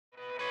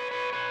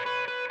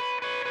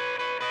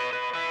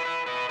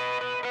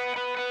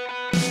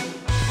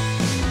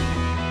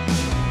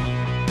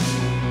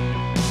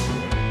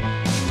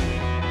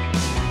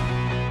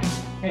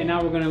Okay, now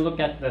we're going to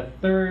look at the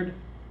third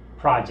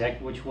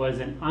project, which was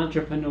an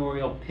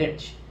entrepreneurial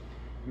pitch.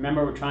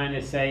 Remember, we're trying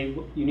to say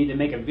you need to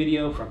make a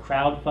video for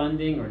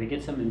crowdfunding or to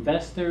get some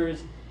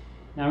investors.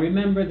 Now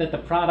remember that the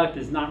product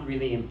is not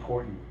really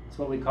important. It's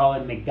what we call a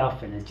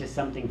MacGuffin. It's just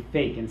something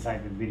fake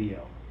inside the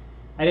video.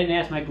 I didn't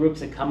ask my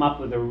groups to come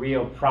up with a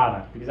real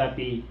product because that'd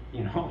be,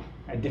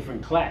 a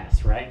different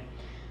class, right?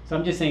 So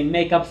I'm just saying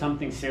make up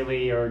something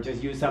silly or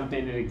just use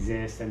something that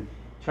exists and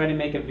try to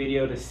make a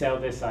video to sell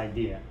this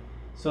idea.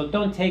 So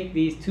don't take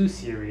these too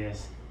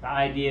serious. The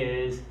idea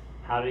is,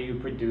 how do you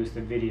produce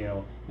the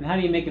video? And how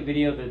do you make a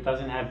video that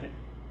doesn't have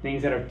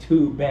things that are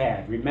too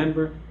bad?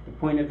 Remember the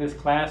point of this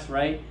class,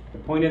 right? The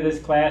point of this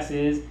class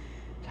is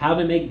how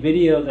to make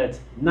video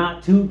that's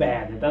not too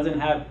bad, that doesn't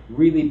have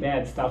really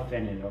bad stuff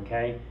in it,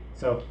 okay?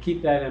 So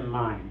keep that in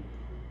mind.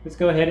 Let's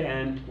go ahead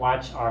and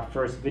watch our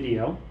first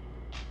video.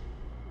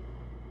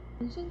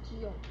 人生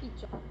只有一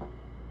种。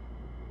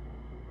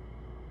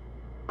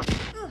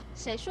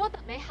谁说的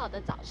美好的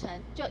早晨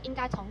就应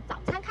该从早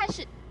餐开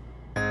始？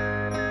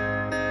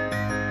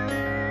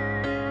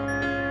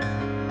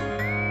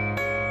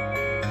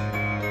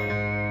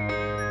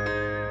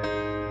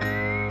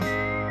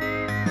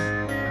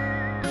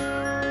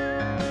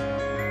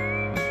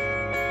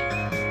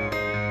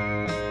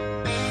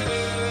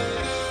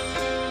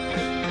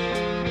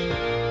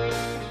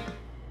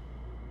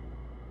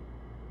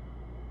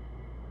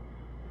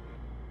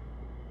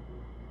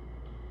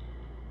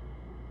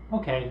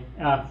 Okay,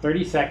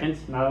 30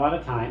 seconds, not a lot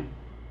of time.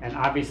 And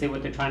obviously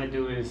what they're trying to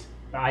do is,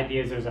 the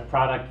idea is there's a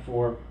product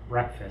for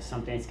breakfast,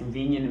 something that's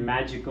convenient and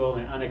magical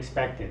and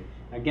unexpected.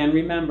 Again,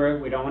 remember,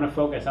 we don't want to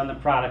focus on the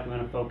product, we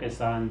want to focus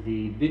on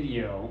the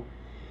video.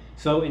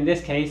 So in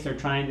this case, they're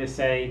trying to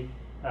say,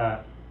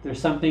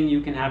 there's something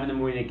you can have in the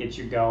morning that gets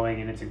you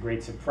going and it's a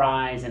great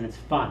surprise and it's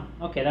fun.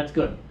 Okay, that's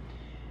good.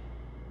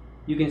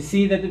 You can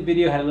see that the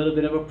video had a little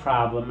bit of a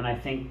problem, and I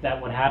think that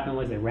what happened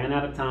was they ran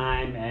out of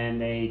time and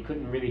they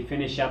couldn't really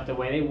finish up the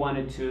way they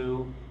wanted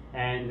to,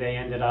 and they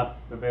ended up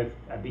with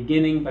a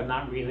beginning but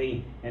not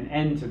really an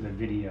end to the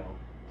video.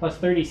 Plus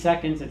 30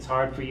 seconds, it's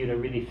hard for you to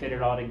really fit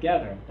it all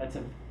together. That's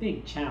a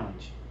big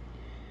challenge.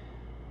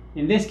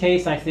 In this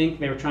case, I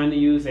think they were trying to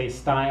use a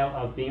style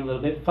of being a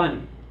little bit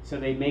funny. So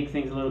they make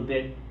things a little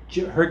bit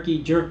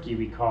herky-jerky,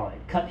 we call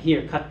it. Cut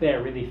here, cut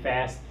there really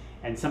fast.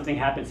 And something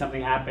happens,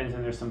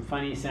 and there's some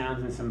funny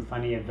sounds and some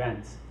funny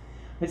events.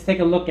 Let's take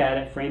a look at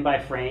it frame by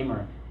frame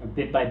or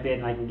bit by bit,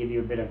 and I can give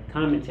you a bit of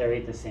commentary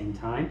at the same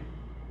time.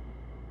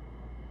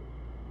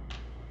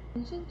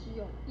 人生只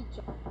有一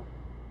种。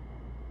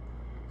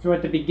 So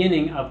at the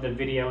beginning of the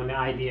video, and the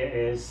idea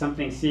is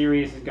something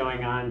serious is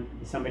going on.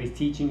 Somebody's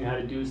teaching you how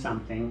to do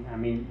something. I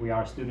mean, we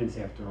are students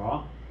after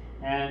all.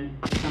 And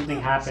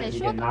something happens, you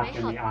get knocked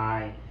in the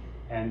eye.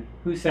 And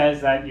who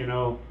says that,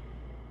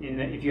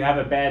 if you have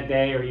a bad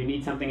day or you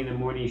need something in the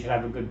morning, you should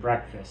have a good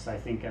breakfast. I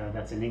think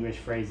that's an English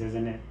phrase,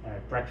 isn't it?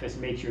 Breakfast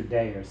makes your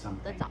day or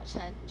something. 的早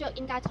晨就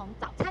应该从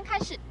早餐开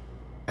始。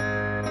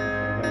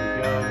 There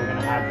we go. We're going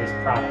to have this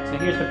product. So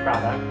here's the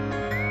product.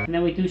 And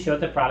then we do show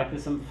the product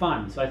is some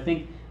fun. So I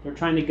think they're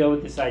trying to go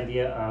with this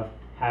idea of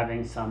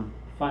having some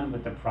fun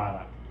with the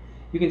product.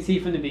 You can see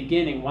from the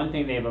beginning, one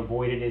thing they've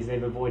avoided is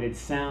they've avoided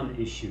sound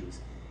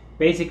issues.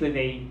 Basically,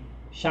 they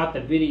shot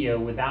the video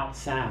without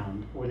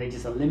sound, or they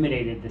just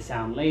eliminated the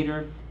sound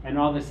later, and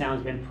all the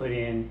sound's been put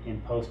in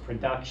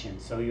post-production.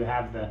 So you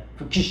have the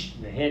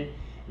hit,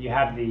 you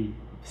have the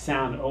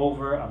sound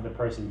over of the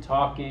person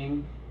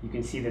talking. You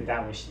can see that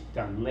that was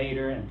done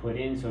later and put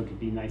in so it could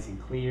be nice and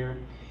clear.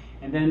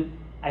 And then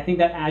I think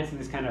that adds to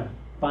this kind of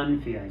fun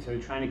feeling. So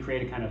they're trying to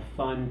create a kind of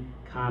fun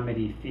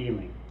comedy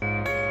feeling.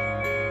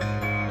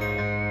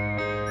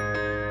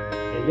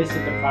 They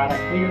listed the product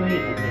clearly,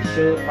 and then they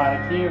show the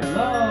product here.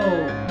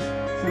 Hello!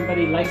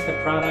 Somebody likes the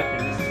product,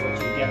 and this is what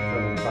you get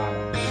from the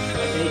product. It's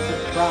like a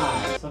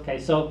surprise. Okay,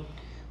 so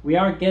we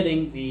are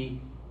getting the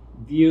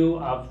view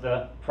of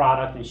the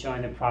product and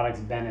showing the product's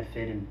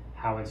benefit and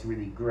how it's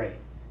really great.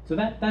 So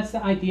that's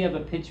the idea of a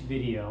pitch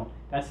video.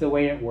 That's the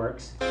way it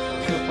works. So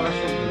far,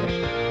 so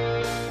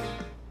good.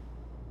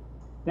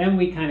 Then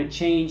we kind of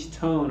change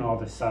tone all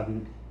of a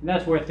sudden, and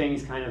that's where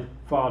things kind of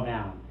fall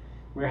down.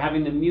 We're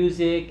having the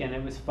music, and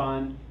it was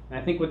fun. And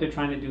I think what they're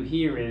trying to do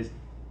here is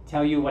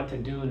tell you what to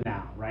do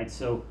now, right?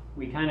 So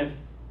we kind of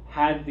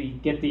had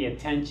get the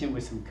attention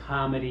with some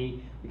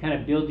comedy. We kind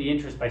of build the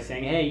interest by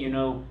saying, hey,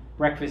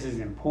 breakfast is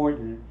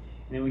important.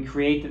 And then we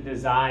create the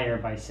desire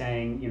by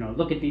saying,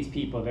 look at these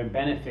people, they're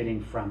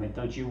benefiting from it,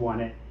 don't you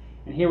want it?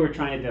 And here we're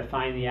trying to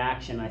define the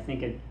action. I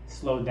think it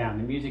slowed down.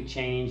 The music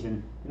changed,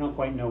 and we don't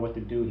quite know what to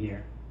do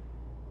here.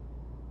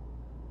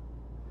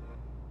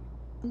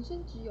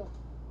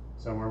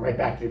 So we're right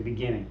back to the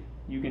beginning.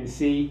 You can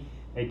see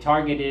they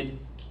targeted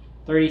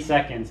 30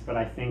 seconds, but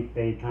I think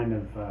they kind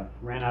of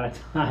ran out of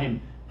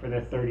time for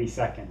the 30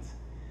 seconds.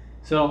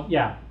 So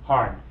yeah,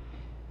 hard.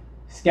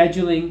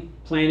 Scheduling,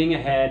 planning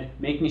ahead,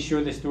 making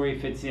sure the story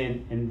fits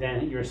in, and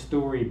then your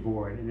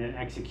storyboard, and then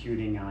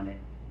executing on it.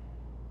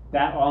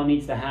 That all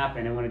needs to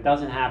happen, and when it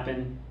doesn't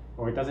happen,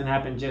 or it doesn't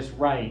happen just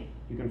right,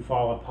 you can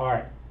fall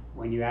apart.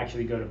 when you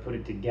actually go to put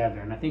it together.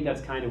 And I think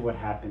that's kind of what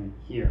happened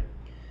here.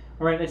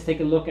 All right, let's take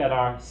a look at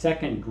our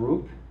second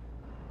group.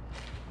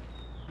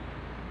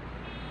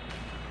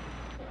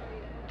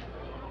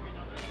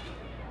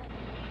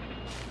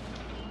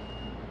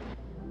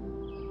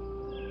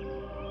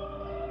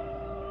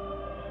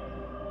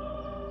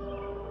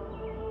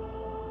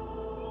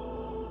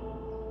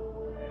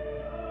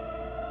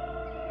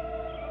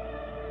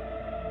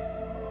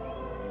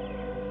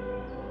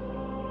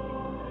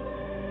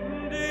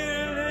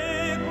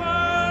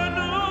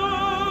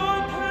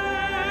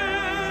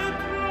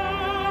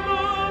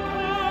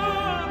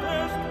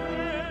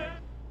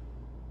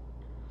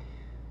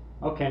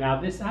 Okay, now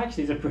this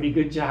actually is a pretty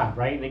good job,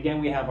 right? And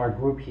again, we have our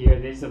group here.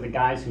 These are the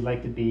guys who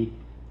like to be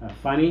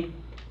funny.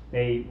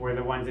 They were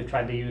the ones that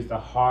tried to use the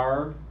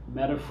horror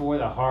metaphor,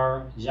 the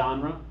horror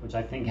genre, which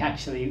I think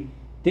actually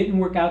didn't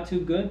work out too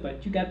good,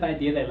 but you got the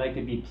idea. They like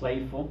to be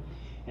playful.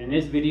 And in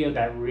this video,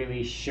 that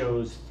really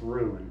shows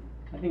through. And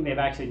I think they've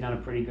actually done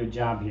a pretty good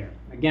job here.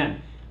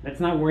 Again, let's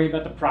not worry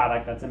about the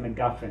product. That's a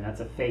MacGuffin.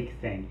 That's a fake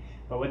thing.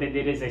 But what they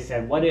did is they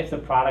said, what if the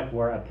product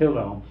were a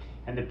pillow,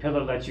 and the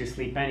pillow lets you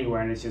sleep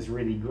anywhere, and it's just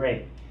really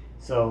great?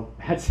 So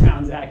that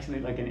sounds actually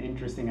like an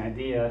interesting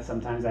idea.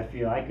 Sometimes I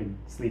feel I could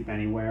sleep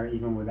anywhere,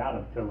 even without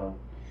a pillow.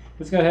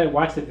 Let's go ahead and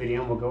watch the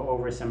video, and we'll go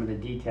over some of the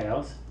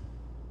details.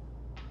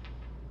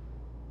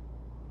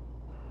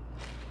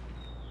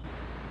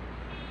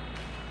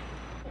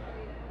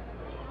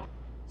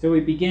 So we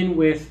begin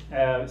with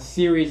a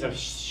series of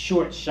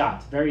short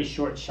shots, very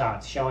short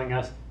shots, showing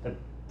us the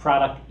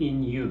product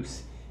in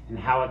use and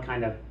how it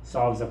kind of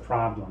solves a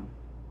problem.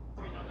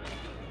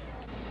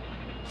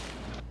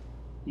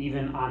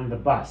 Even on the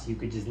bus, you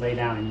could just lay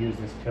down and use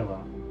this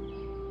pillow.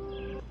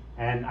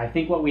 And I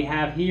think what we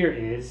have here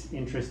is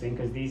interesting,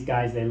 because these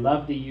guys, they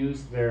love to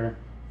use their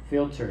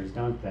filters,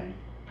 don't they?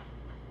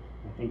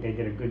 I think they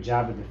did a good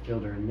job with the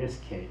filter in this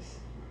case.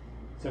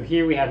 So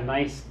here we have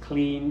nice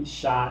clean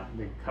shot,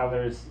 the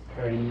color's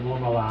very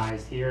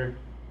normalized here.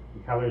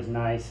 The color's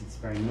nice, it's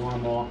very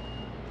normal.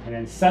 And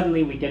then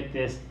suddenly we get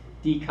this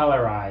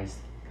decolorized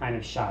kind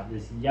of shot,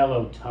 this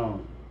yellow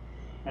tone.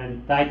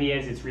 And the idea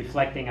is it's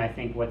reflecting, I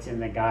think, what's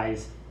in the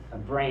guy's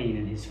brain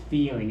and his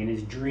feeling and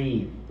his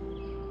dream.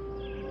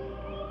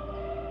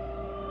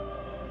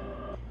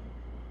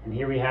 And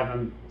here we have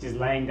him just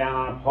laying down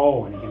on a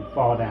pole, and he can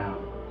fall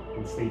down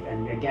and sleep.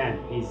 And again,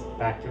 he's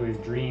back to his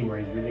dream where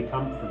he's really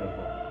comfortable.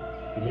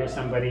 And here's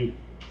somebody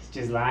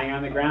just lying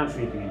on the ground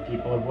sleeping, and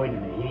people avoid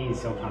him, and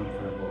he's so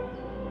comfortable.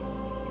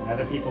 And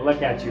other people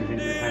look at you and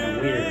think you're kind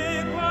of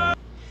weird.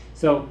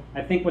 So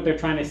I think what they're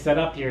trying to set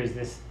up here is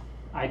this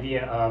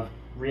idea of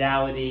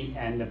reality,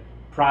 and the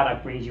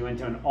product brings you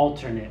into an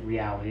alternate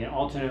reality, an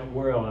alternate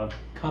world of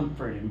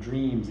comfort and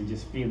dreams and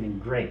just feeling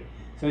great.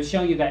 So it's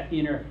showing you that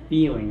inner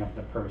feeling of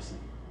the person.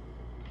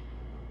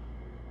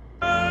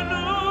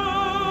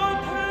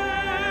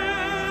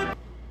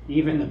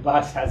 Even the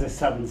bus has a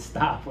sudden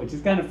stop, which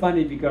is kind of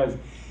funny, because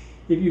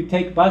if you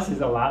take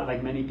buses a lot,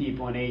 like many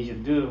people in Asia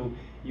do,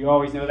 you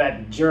always know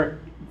that jerk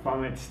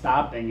from it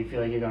stopping. You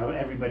feel like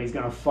everybody's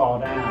going to fall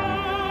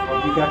down. Well,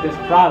 if you got this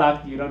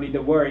product, you don't need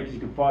to worry, because you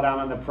can fall down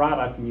on the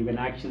product and you can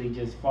actually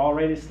just fall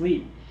right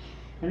asleep.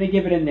 And they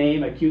give it a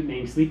name, a cute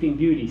name, Sleeping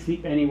Beauty.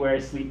 Sleep anywhere,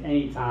 sleep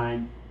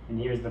anytime. And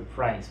here's the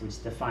price,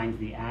 which defines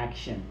the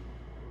action.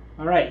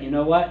 All right, you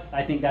know what?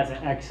 I think that's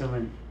an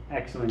excellent,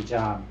 excellent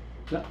job.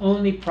 The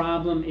only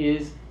problem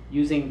is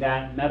using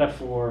that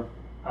metaphor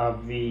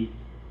of the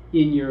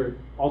in your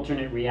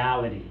alternate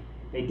reality.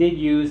 They did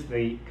use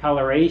the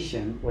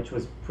coloration, which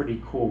was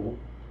pretty cool,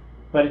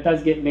 but it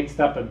does get mixed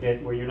up a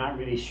bit where you're not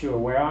really sure,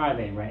 where are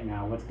they right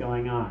now, what's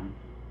going on.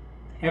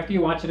 After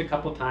you watch it a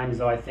couple times,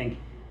 though, I think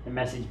the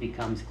message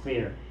becomes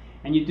clear.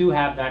 And you do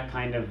have that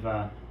kind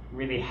of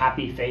really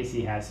happy face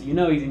he has, so you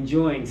know he's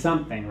enjoying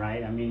something,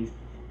 right? I mean,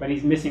 but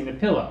he's missing the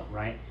pillow,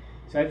 right?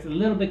 So it's a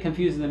little bit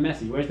confusing, the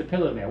message. Where's the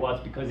pillow there? Well,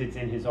 it's because it's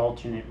in his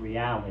alternate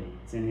reality.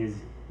 It's in his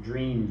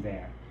dream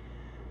there.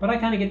 But I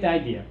kind of get the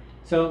idea.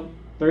 So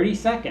 30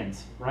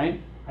 seconds,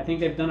 right? I think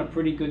they've done a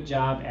pretty good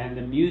job, and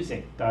the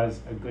music does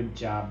a good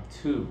job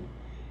too.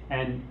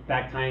 And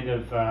that kind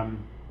of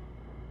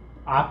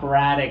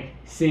operatic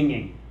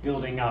singing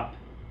building up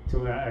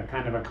to a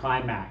kind of a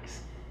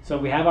climax. So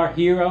we have our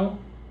hero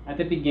at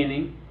the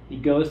beginning. He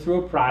goes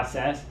through a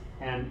process,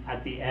 and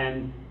at the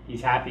end,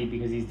 he's happy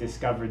because he's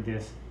discovered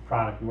this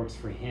product works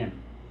for him.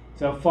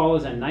 So it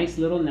follows a nice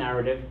little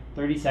narrative,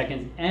 30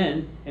 seconds,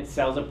 and it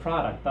sells a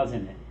product,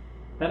 doesn't it?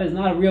 That is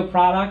not a real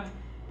product,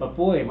 but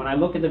boy, when I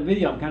look at the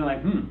video, I'm kind of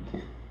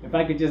like, if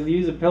I could just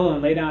use a pillow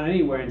and lay down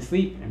anywhere and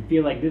sleep and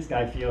feel like this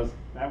guy feels,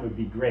 that would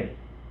be great.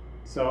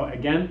 So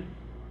again,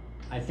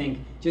 I think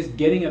just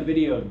getting a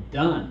video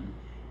done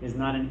is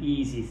not an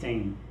easy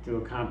thing to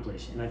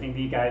accomplish. And I think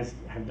these guys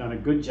have done a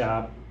good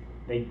job.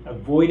 They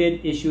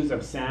avoided issues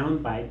of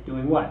sound by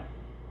doing what?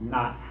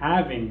 Not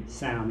having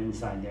sound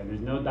inside there.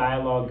 There's no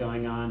dialogue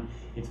going on.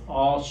 It's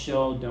all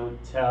show,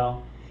 don't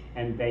tell.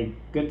 And they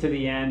get to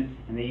the end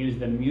and they use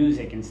the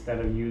music instead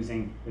of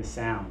using the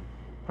sound.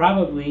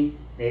 probably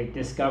they've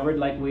discovered,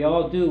 like we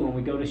all do when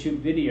we go to shoot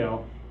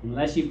video,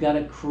 unless you've got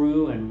a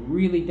crew and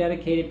really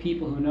dedicated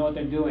people who know what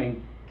they're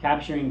doing,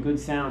 capturing good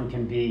sound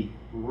can be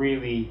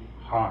really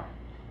hard.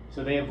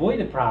 So they avoid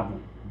the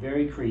problem.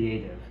 Very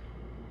creative.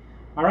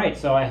 All right,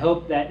 so I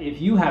hope that if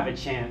you have a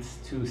chance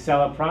to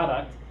sell a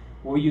product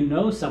or you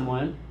know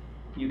someone,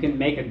 you can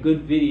make a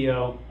good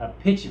video, a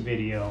pitch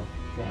video,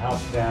 to help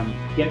them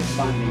get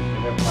funding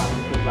for their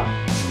product. Good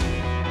luck.